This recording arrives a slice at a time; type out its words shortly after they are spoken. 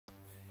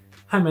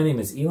Hi, my name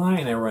is Eli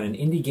and I run an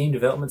indie game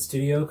development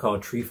studio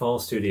called Treefall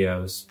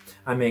Studios.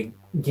 I make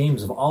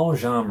games of all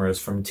genres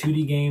from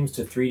 2D games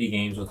to 3D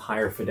games with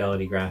higher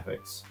fidelity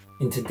graphics.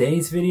 In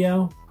today's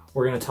video,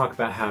 we're going to talk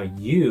about how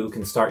you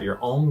can start your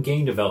own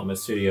game development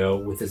studio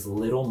with as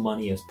little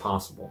money as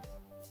possible.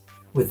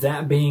 With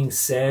that being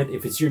said,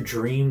 if it's your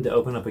dream to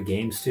open up a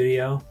game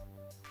studio,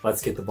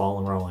 let's get the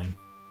ball rolling.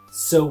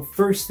 So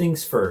first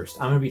things first,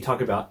 I'm going to be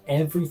talking about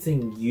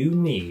everything you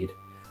need,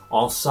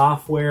 all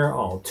software,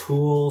 all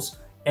tools,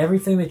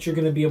 everything that you're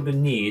going to be able to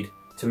need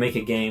to make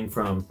a game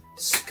from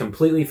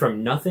completely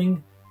from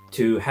nothing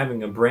to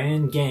having a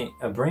brand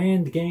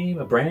new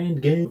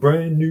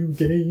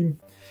game.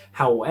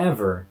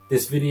 However,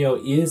 this video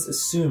is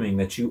assuming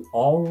that you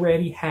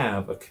already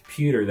have a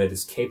computer that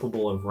is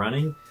capable of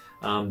running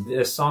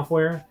this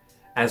software,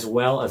 as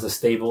well as a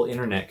stable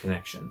internet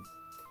connection.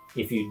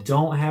 If you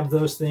don't have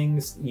those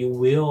things, you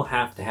will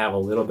have to have a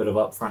little bit of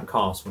upfront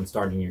cost when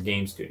starting your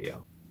game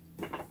studio.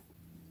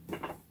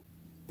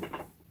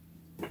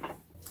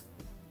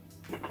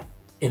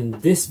 In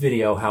this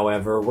video,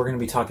 however, we're going to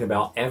be talking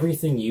about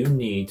everything you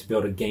need to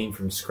build a game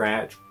from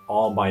scratch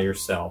all by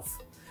yourself.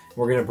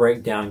 We're going to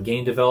break down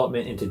game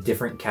development into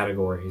different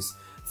categories: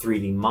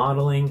 3D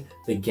modeling,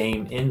 the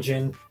game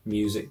engine,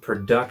 music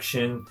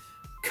production,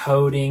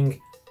 coding,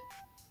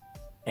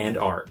 and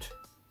art.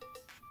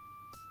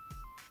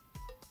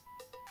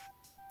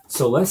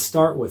 So let's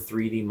start with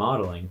 3D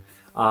modeling.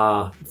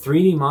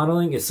 3D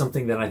modeling is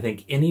something that I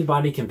think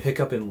anybody can pick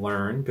up and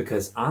learn,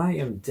 because I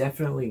am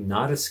definitely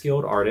not a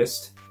skilled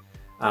artist.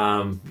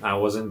 I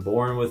wasn't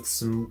born with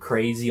some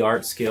crazy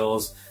art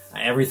skills.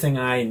 Everything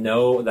I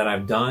know that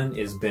I've done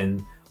has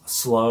been a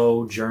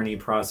slow journey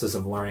process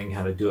of learning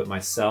how to do it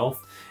myself.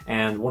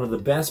 And one of the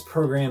best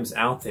programs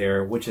out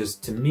there, which is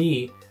to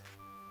me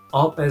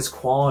up as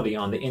quality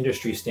on the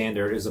industry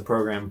standard, is a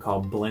program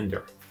called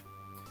Blender.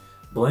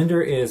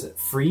 Blender is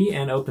free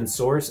and open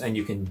source, and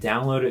you can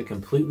download it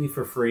completely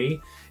for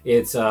free.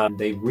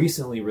 They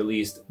recently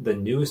released the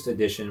newest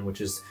edition,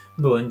 which is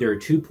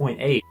Blender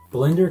 2.8.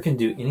 Blender can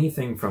do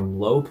anything from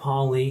low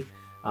poly,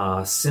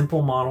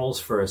 simple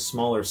models for a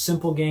smaller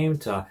simple game,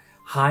 to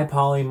high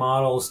poly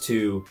models,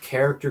 to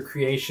character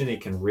creation. It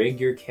can rig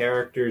your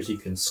characters, you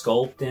can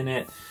sculpt in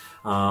it.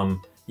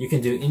 You can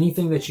do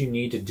anything that you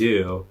need to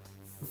do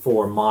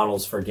for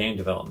models for game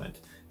development.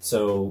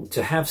 So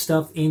to have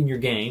stuff in your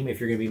game, if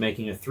you're going to be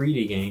making a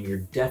 3D game, you're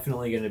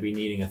definitely going to be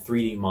needing a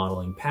 3D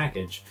modeling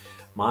package.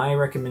 My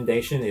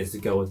recommendation is to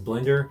go with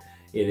Blender.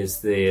 It is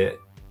the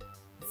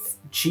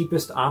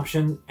cheapest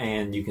option,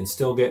 and you can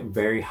still get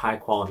very high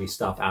quality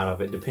stuff out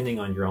of it depending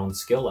on your own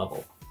skill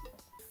level.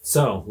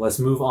 So let's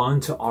move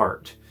on to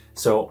art.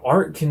 So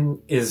art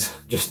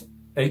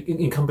it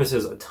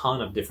encompasses a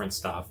ton of different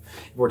stuff.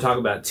 If we're talking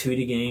about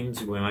 2D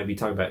games, we might be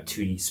talking about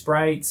 2D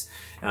sprites.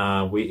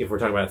 If we're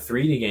talking about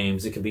 3D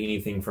games, it could be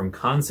anything from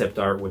concept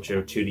art, which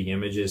are 2D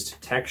images, to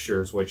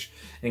textures, which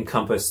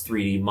encompass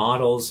 3D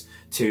models,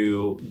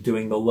 to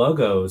doing the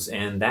logos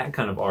and that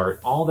kind of art.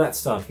 All that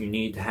stuff you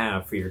need to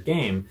have for your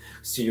game,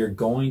 so you're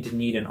going to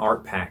need an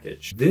art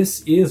package.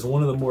 This is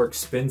one of the more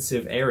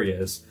expensive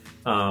areas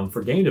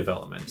for game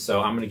development.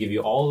 So I'm going to give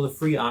you all of the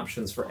free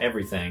options for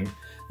everything.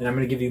 And I'm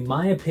going to give you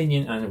my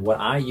opinion on what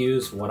I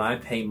use, what I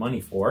pay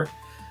money for.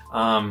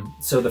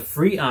 So the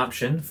free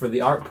option for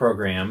the art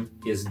program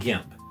is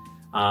GIMP.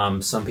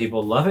 Some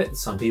people love it,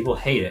 some people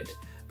hate it,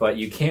 but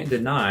you can't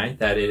deny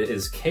that it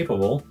is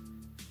capable.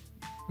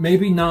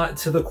 Maybe not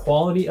to the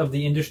quality of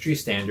the industry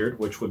standard,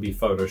 which would be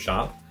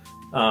Photoshop.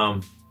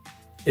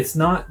 It's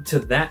not to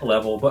that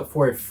level, but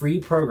for a free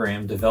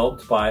program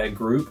developed by a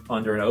group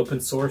under an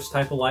open source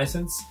type of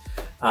license,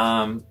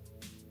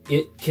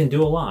 it can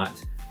do a lot.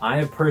 I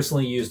have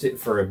personally used it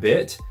for a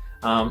bit.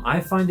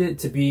 I find it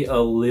to be a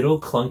little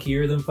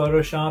clunkier than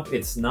Photoshop.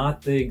 It's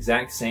not the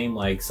exact same,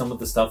 like some of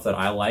the stuff that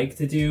I like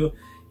to do.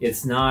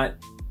 It's not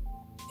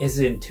as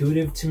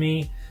intuitive to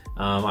me.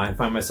 I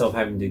find myself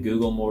having to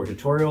Google more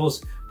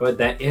tutorials, but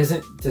that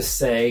isn't to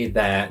say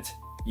that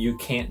you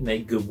can't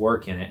make good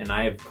work in it. And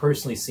I have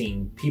personally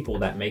seen people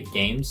that make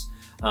games,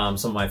 some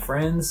of my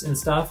friends and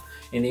stuff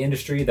in the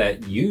industry,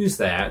 that use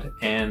that,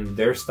 and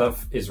their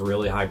stuff is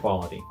really high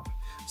quality.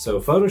 So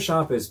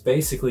Photoshop is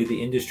basically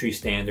the industry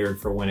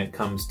standard for when it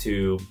comes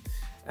to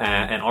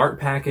an art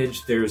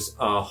package. There's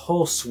a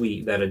whole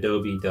suite that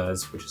Adobe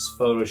does, which is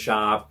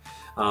Photoshop,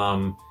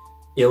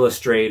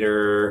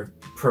 Illustrator,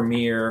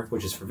 Premiere,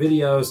 which is for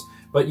videos,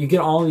 but you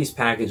get all these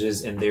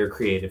packages in their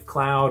Creative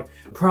Cloud.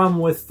 The problem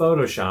with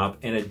Photoshop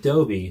and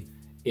Adobe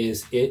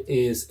is it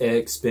is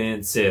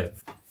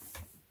expensive.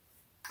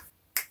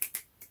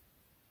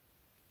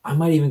 I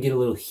might even get a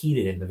little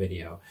heated in the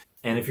video.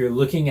 And if you're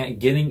looking at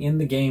getting in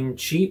the game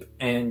cheap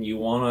and you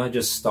want to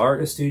just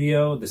start a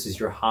studio, this is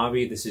your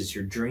hobby, this is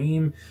your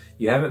dream,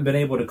 you haven't been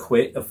able to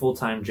quit a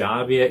full-time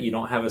job yet, you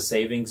don't have a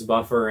savings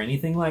buffer or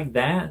anything like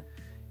that,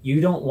 you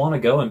don't want to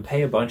go and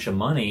pay a bunch of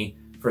money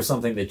for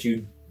something that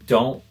you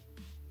don't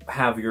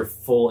have your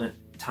full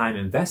time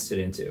invested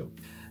into.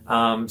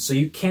 So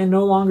you can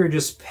no longer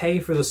just pay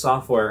for the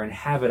software and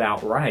have it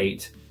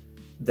outright.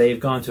 they've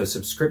gone to a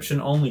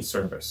subscription-only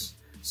service.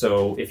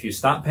 So if you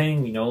stop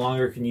paying, you no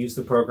longer can use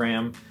the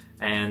program,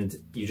 and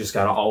you just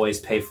gotta always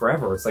pay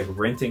forever. It's like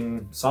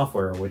renting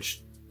software,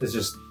 which is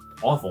just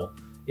awful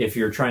if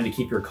you're trying to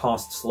keep your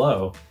costs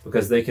low,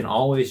 because they can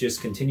always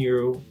just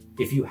continue.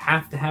 If you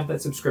have to have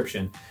that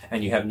subscription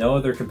and you have no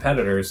other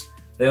competitors,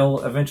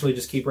 they'll eventually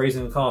just keep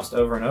raising the cost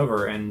over and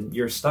over, and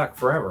you're stuck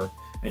forever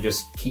and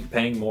just keep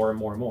paying more and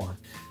more and more.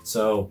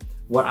 So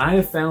what I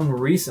have found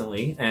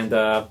recently, and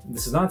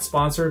this is not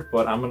sponsored,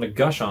 but I'm gonna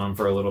gush on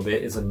for a little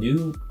bit, is a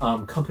new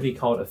company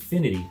called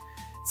Affinity.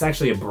 It's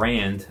actually a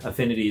brand.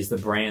 Affinity is the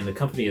brand. The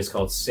company is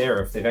called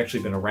Serif. They've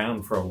actually been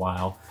around for a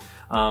while,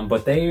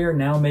 but they are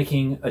now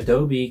making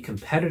Adobe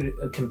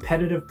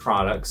competitive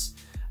products.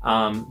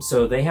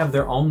 So they have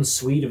their own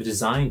suite of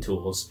design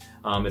tools.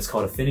 It's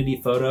called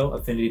Affinity Photo,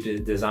 Affinity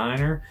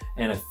Designer,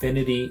 and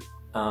Affinity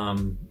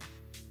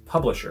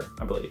Publisher,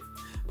 I believe.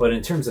 But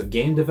in terms of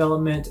game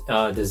development,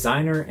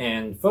 Designer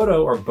and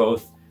Photo are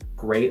both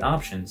great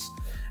options.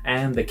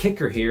 And the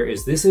kicker here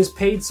is this is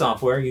paid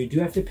software. You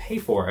do have to pay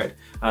for it.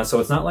 So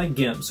it's not like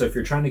GIMP. So if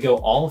you're trying to go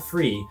all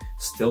free,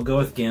 still go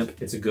with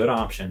GIMP. It's a good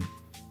option.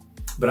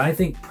 But I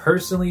think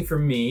personally for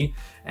me,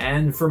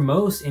 and for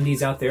most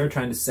indies out there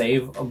trying to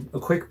save a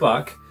quick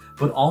buck,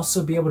 but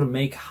also be able to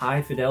make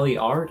high fidelity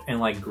art and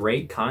like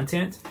great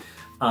content,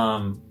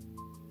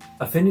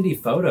 Affinity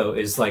Photo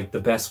is like the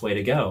best way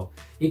to go.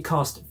 It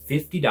costs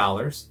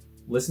 $50.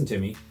 Listen to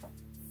me,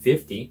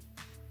 $50.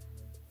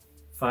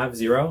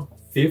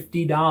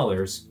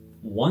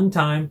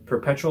 One-time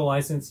perpetual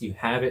license. You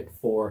have it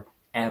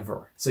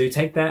forever. So you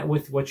take that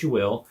with what you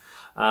will.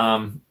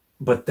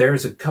 But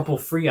there's a couple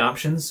free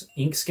options.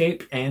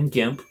 Inkscape and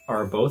GIMP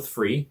are both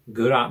free.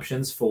 Good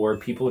options for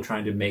people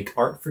trying to make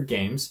art for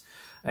games,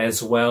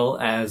 as well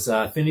as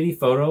Affinity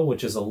Photo,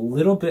 which is a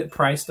little bit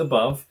priced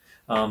above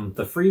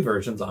the free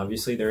versions.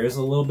 Obviously, there is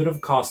a little bit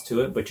of cost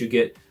to it, but you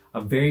get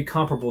a very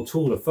comparable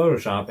tool to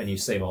Photoshop and you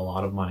save a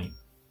lot of money.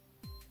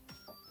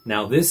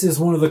 Now, this is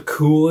one of the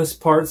coolest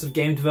parts of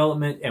game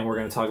development, and we're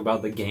going to talk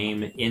about the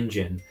game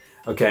engine.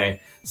 Okay,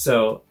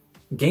 so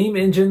game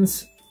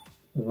engines,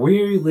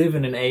 we live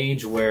in an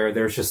age where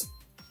there's just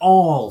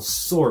all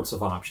sorts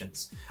of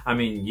options. I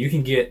mean, you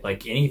can get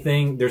like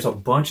anything. There's a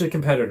bunch of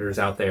competitors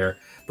out there,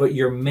 but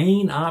your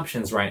main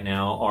options right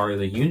now are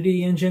the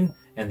Unity engine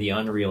and the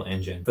Unreal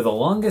engine. For the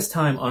longest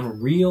time,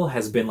 Unreal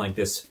has been like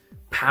this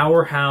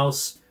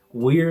powerhouse.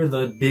 We're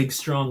the big,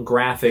 strong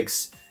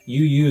graphics.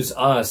 You use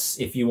us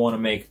if you want to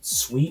make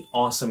sweet,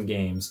 awesome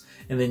games.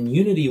 And then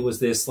Unity was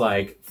this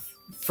like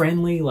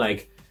friendly,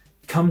 like,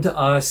 come to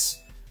us.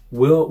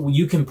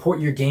 You can port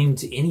your game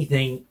to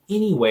anything,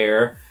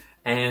 anywhere,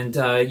 and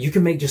you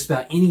can make just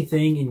about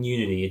anything in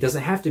Unity. It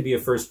doesn't have to be a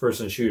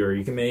first-person shooter.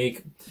 You can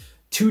make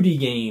 2D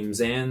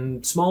games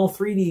and small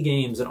 3D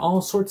games and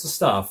all sorts of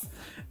stuff.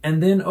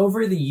 And then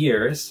over the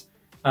years,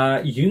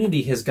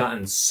 Unity has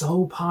gotten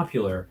so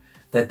popular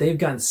that they've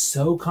gotten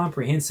so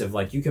comprehensive.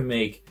 Like, you can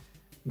make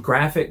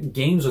graphic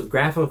games with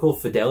graphical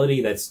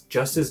fidelity that's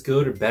just as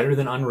good or better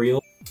than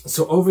Unreal.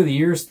 So over the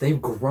years,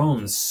 they've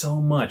grown so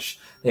much.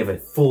 They have a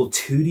full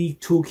 2D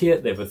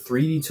toolkit, they have a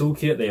 3D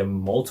toolkit, they have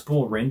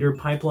multiple render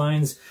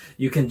pipelines.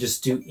 You can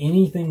just do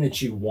anything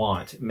that you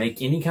want.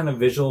 Make any kind of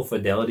visual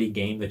fidelity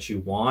game that you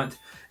want.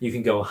 You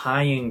can go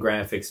high-end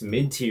graphics,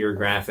 mid-tier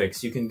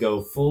graphics. You can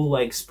go full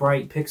like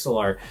sprite pixel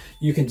art.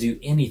 You can do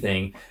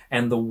anything.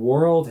 And the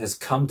world has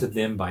come to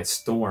them by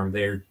storm.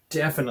 They're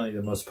definitely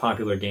the most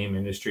popular game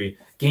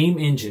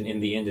engine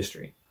in the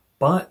industry.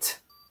 But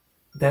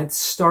that's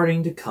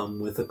starting to come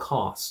with a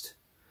cost.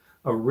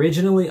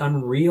 Originally,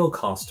 Unreal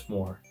cost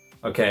more,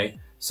 okay?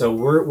 So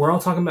we're all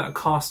talking about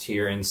cost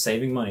here and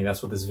saving money.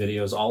 That's what this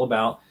video is all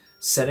about,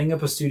 setting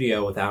up a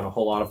studio without a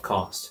whole lot of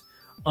cost.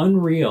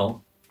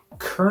 Unreal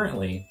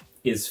currently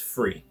is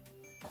free.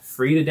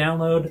 Free to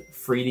download,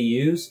 free to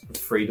use,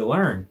 free to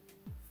learn.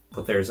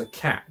 But there's a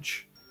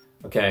catch,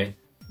 okay?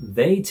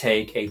 They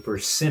take a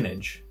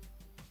percentage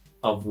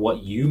of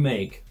what you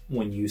make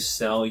when you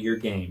sell your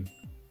game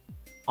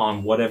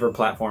on whatever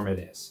platform it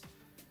is.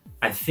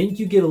 I think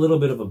you get a little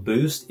bit of a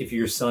boost if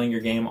you're selling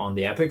your game on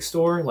the Epic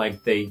Store.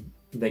 Like they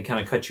kind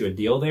of cut you a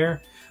deal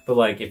there. But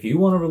like if you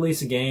want to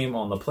release a game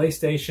on the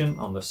PlayStation,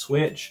 on the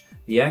Switch,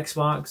 the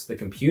Xbox, the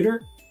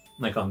computer,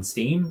 like on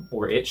Steam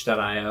or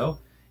itch.io,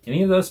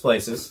 any of those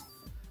places,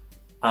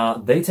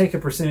 they take a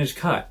percentage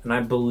cut. And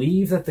I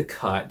believe that the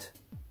cut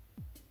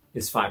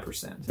is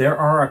 5%. There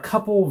are a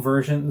couple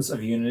versions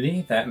of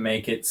Unity that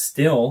make it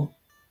still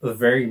the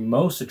very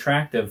most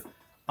attractive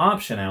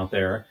option out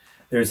there.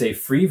 There's a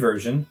free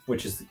version,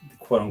 which is the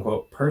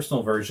quote-unquote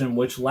personal version,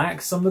 which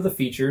lacks some of the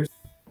features.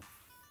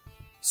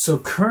 So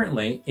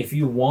currently, if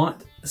you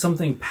want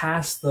something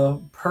past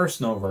the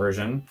personal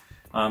version,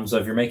 so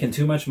if you're making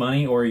too much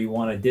money or you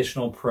want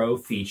additional pro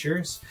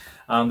features,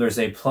 there's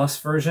a plus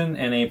version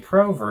and a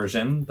pro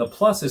version. The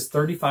plus is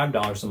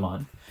 $35 a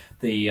month.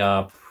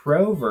 The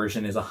pro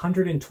version is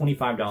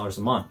 $125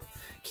 a month.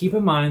 Keep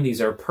in mind,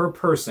 these are per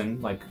person,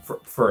 like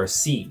for a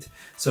seat.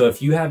 So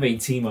if you have a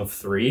team of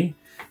 3,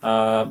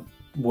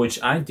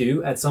 which I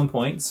do at some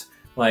points,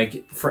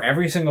 Like, for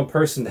every single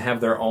person to have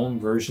their own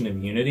version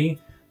of Unity,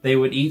 they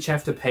would each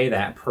have to pay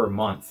that per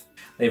month.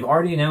 They've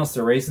already announced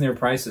they're raising their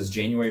prices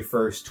January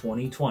 1st,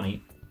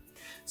 2020.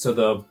 So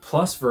the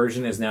Plus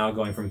version is now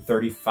going from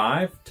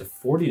 $35 to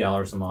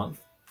 $40 a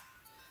month.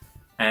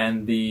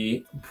 And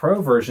the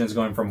Pro version is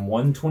going from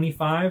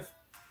 $125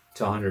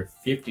 to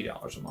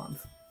 $150 a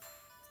month.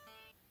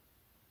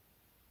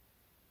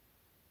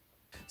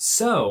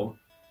 So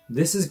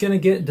this is going to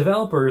get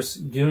developers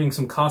doing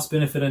some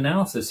cost-benefit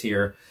analysis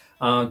here.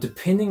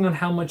 Depending on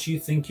how much you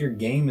think your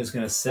game is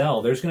going to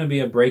sell, there's going to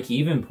be a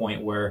break-even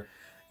point where,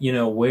 you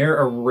know,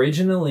 where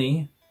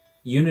originally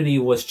Unity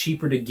was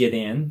cheaper to get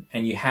in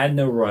and you had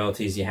no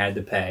royalties you had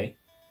to pay.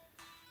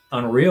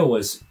 Unreal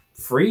was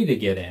free to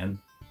get in,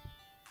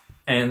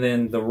 and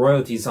then the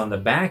royalties on the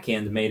back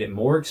end made it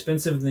more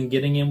expensive than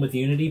getting in with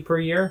Unity per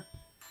year.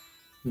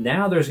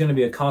 Now there's going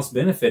to be a cost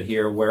benefit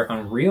here where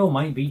Unreal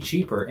might be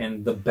cheaper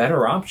and the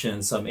better option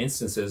in some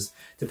instances,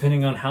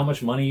 depending on how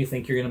much money you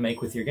think you're going to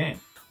make with your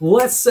game.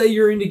 Let's say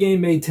your indie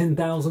game made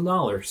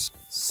 $10,000.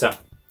 So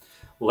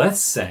let's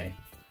say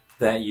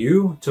that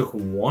you took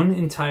one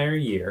entire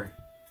year,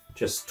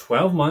 just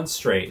 12 months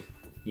straight,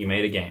 you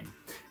made a game.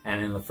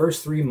 And in the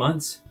first 3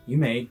 months, you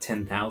made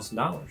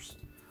 $10,000.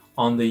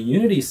 On the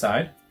Unity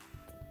side,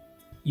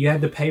 you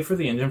had to pay for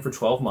the engine for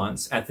 12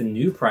 months at the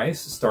new price,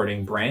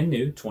 starting brand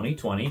new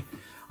 2020,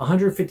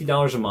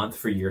 $150 a month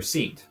for your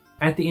seat.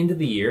 At the end of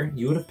the year,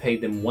 you would have paid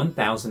them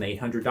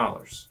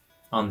 $1,800.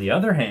 On the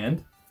other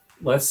hand,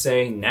 let's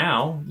say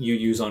now you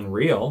use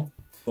Unreal.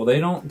 Well, they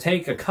don't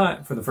take a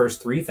cut for the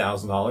first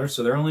 $3,000,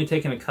 so they're only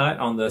taking a cut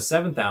on the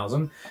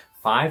 $7,000.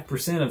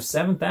 5% of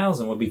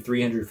 $7,000 would be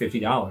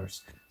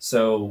 $350.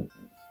 So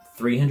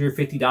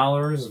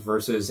 $350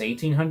 versus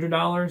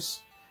 $1,800.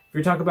 If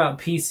you're talking about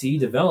PC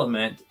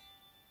development,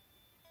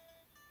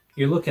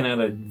 you're looking at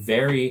a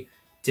very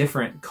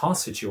different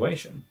cost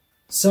situation.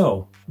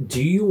 So,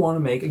 do you want to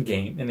make a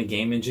game in a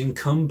game engine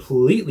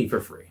completely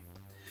for free?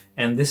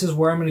 And this is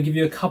where I'm going to give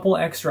you a couple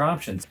extra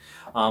options.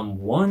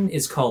 One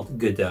is called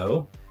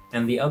Godot,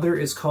 and the other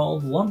is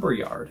called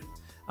Lumberyard.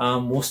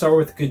 We'll start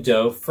with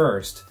Godot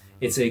first.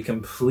 It's a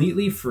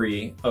completely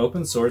free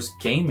open source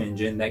game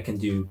engine that can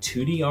do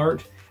 2D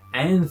art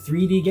and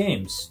 3D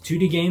games.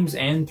 2D games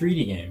and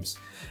 3D games.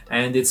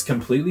 And it's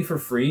completely for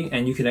free,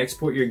 and you can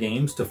export your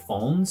games to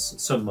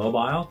phones, so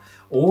mobile,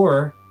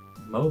 or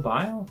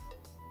mobile?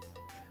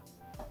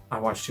 I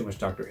watch too much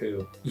Doctor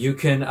Who. You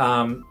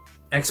can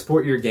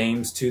export your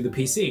games to the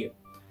PC.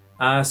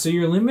 So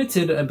you're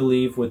limited, I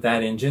believe, with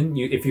that engine.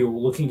 If you're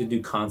looking to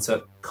do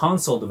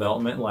console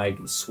development like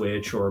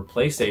Switch or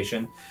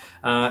PlayStation,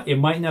 it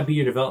might not be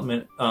your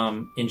development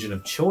engine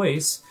of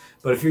choice,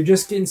 but if you're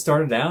just getting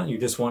started out and you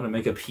just want to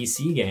make a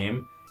PC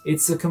game,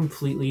 it's a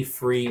completely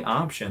free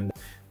option.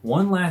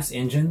 One last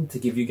engine to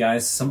give you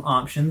guys some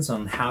options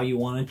on how you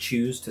want to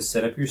choose to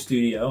set up your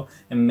studio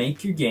and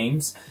make your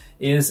games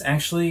is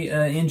actually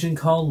an engine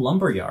called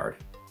Lumberyard.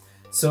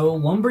 So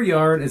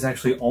Lumberyard is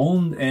actually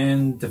owned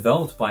and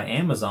developed by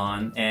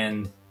Amazon,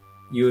 and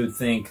you would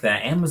think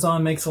that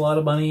Amazon makes a lot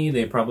of money,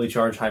 they probably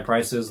charge high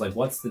prices, like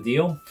what's the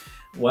deal?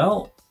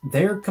 Well,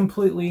 they're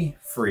completely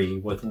free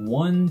with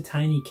one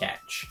tiny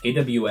catch.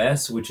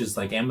 AWS, which is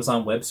like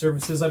Amazon Web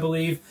Services, I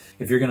believe,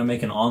 if you're going to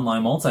make an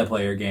online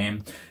multiplayer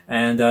game,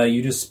 and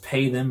you just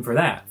pay them for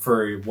that,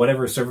 for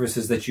whatever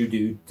services that you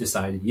do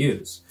decide to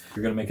use. If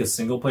you're going to make a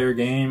single player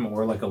game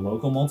or like a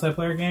local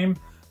multiplayer game,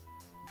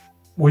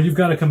 well, you've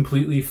got a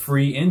completely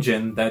free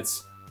engine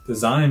that's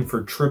designed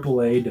for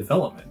AAA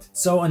development.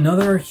 So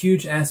another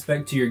huge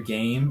aspect to your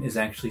game is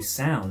actually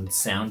sound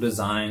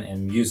design,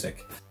 and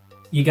music.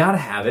 You gotta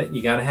have it,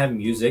 you gotta have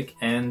music,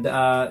 and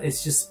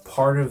it's just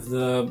part of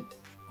the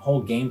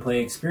whole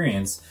gameplay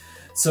experience.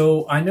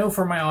 So I know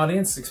for my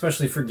audience,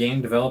 especially for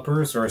game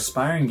developers or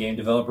aspiring game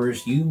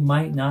developers, you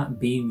might not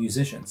be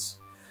musicians.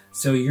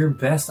 So your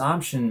best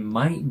option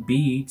might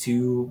be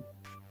to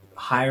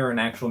hire an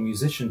actual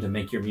musician to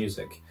make your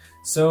music.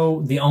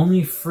 So the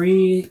only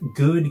free,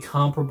 good,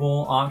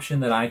 comparable option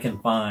that I can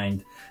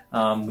find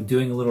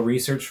doing a little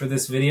research for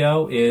this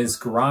video is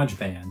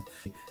GarageBand.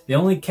 The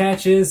only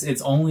catch is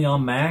it's only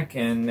on Mac,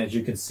 and as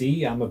you can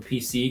see, I'm a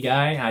PC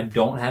guy. I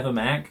don't have a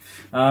Mac,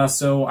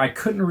 so I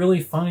couldn't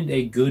really find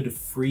a good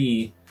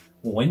free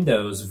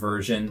Windows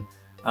version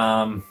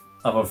of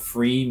a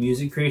free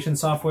music creation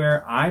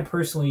software. I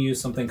personally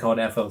use something called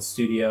FL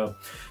Studio.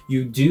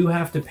 You do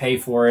have to pay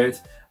for it,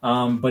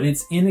 but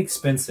it's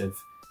inexpensive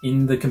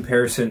in the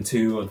comparison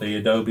to the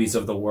Adobes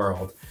of the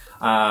world.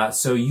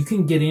 So you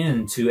can get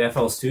into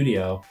FL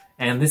Studio,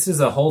 and this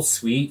is a whole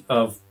suite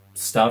of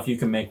stuff. You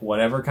can make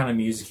whatever kind of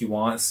music you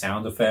want,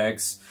 sound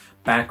effects,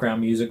 background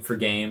music for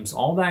games,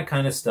 all that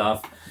kind of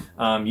stuff.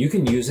 You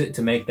can use it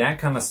to make that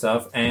kind of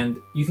stuff, and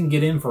you can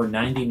get in for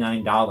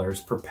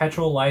 $99,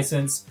 perpetual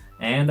license,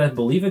 and I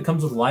believe it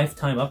comes with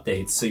lifetime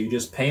updates, so you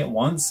just pay it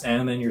once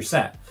and then you're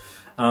set.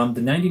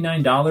 The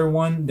 $99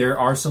 one, there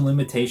are some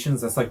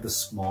limitations. That's like the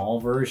small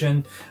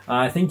version.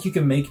 I think you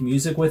can make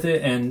music with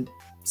it and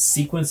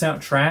sequence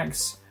out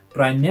tracks,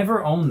 but I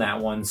never owned that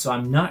one, so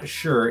I'm not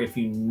sure if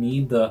you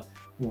need the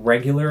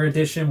regular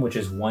edition, which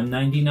is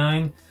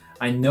 $199.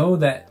 I know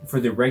that for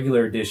the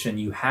regular edition,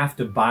 you have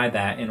to buy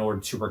that in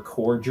order to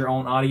record your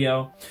own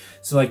audio.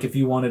 So like if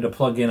you wanted to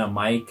plug in a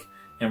mic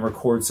and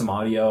record some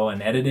audio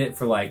and edit it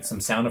for like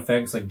some sound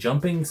effects, like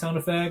jumping sound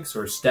effects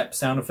or step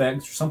sound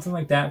effects or something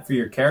like that for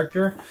your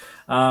character,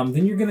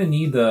 then you're gonna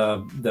need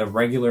the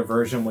regular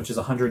version, which is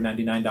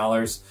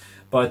 $199.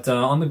 But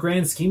on the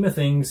grand scheme of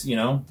things, you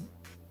know,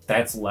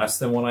 that's less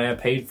than what I have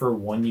paid for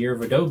 1 year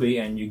of Adobe,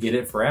 and you get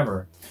it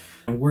forever.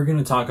 And we're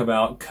gonna talk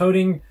about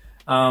coding.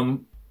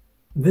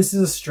 This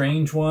is a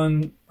strange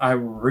one. I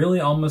really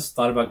almost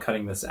thought about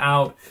cutting this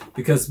out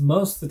because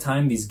most of the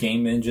time these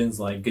game engines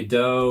like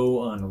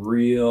Godot,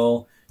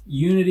 Unreal,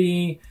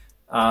 Unity,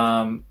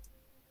 all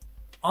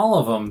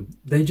of them,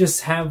 they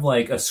just have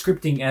like a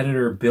scripting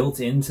editor built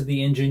into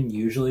the engine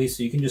usually,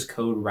 so you can just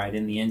code right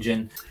in the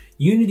engine.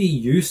 Unity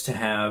used to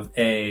have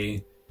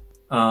a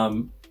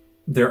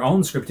their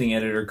own scripting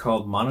editor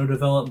called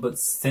MonoDevelop, but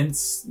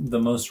since the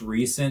most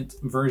recent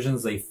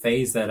versions, they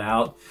phased that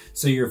out.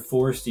 So you're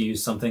forced to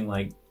use something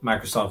like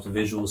Microsoft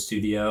Visual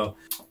Studio.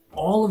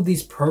 All of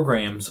these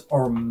programs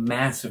are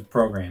massive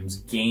programs: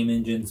 game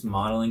engines,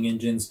 modeling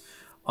engines,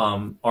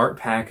 art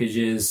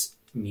packages,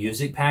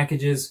 music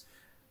packages.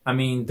 I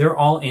mean, they're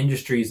all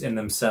industries in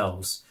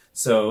themselves.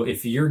 So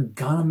if you're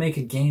gonna make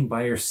a game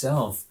by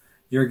yourself,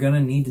 you're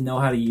gonna need to know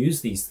how to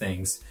use these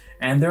things.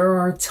 And there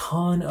are a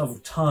ton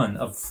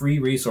of free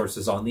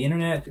resources on the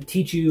internet to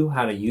teach you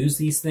how to use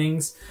these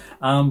things.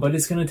 But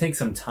it's gonna take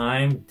some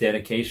time,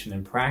 dedication,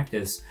 and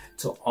practice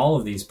to all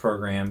of these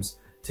programs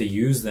to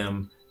use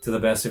them to the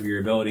best of your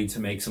ability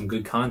to make some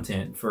good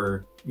content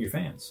for your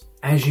fans.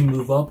 As you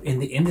move up in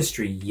the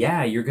industry,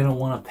 yeah, you're gonna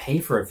wanna pay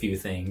for a few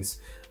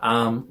things.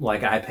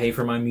 Like I pay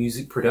for my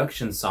music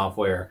production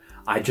software.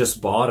 I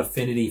just bought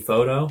Affinity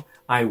Photo.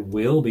 I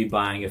will be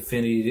buying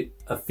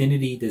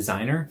Affinity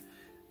Designer.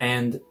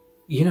 And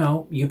you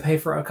know, you pay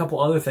for a couple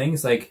other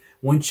things. Like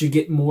once you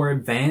get more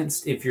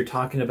advanced, if you're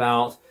talking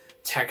about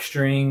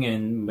texturing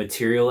and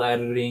material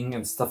editing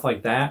and stuff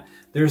like that,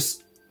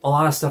 there's a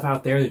lot of stuff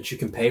out there that you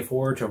can pay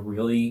for to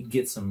really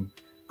get some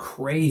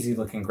crazy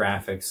looking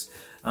graphics.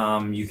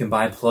 You can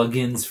buy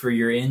plugins for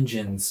your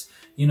engines,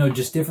 you know,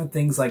 just different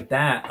things like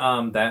that,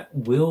 that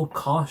will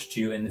cost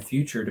you in the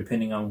future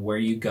depending on where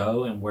you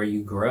go and where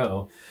you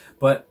grow.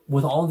 But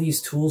with all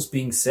these tools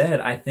being said,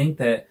 I think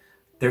that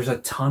there's a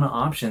ton of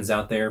options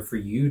out there for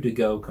you to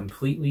go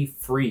completely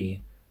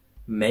free,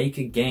 make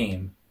a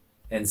game,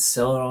 and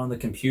sell it on the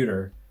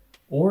computer,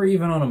 or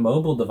even on a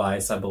mobile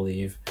device, I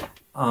believe,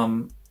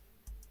 and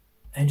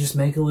just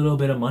make a little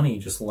bit of money.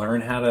 Just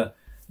learn how to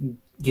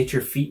get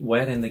your feet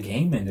wet in the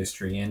game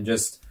industry and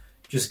just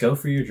go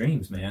for your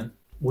dreams, man.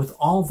 With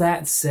all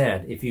that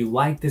said, if you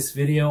like this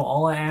video,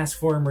 all I ask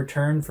for in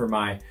return for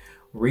my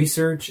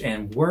research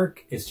and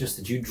work is just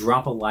that you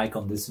drop a like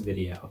on this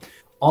video.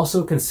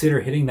 Also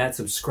consider hitting that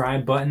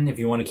subscribe button if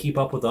you want to keep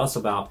up with us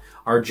about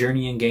our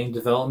journey in game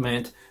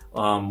development,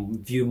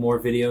 view more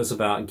videos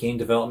about game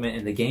development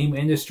in the game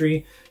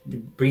industry.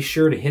 Be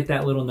sure to hit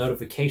that little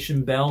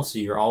notification bell so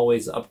you're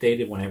always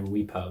updated whenever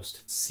we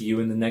post. See you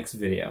in the next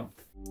video.